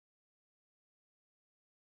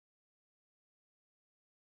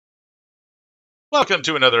Welcome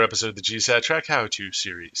to another episode of the GSatTrack How-To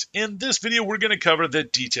series. In this video, we're going to cover the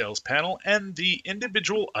Details panel and the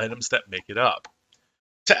individual items that make it up.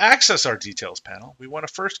 To access our Details panel, we want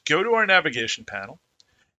to first go to our Navigation panel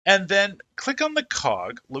and then click on the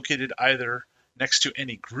cog located either next to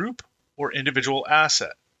any group or individual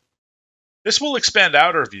asset. This will expand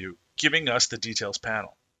out our view, giving us the Details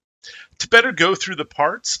panel. To better go through the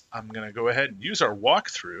parts, I'm going to go ahead and use our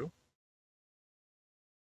walkthrough.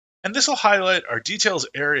 And this will highlight our details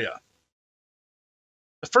area.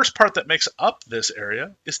 The first part that makes up this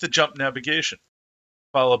area is the jump navigation,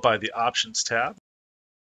 followed by the options tab,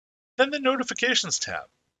 then the notifications tab.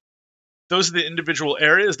 Those are the individual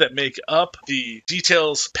areas that make up the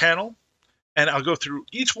details panel, and I'll go through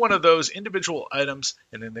each one of those individual items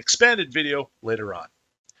in an expanded video later on.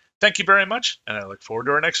 Thank you very much, and I look forward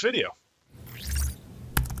to our next video.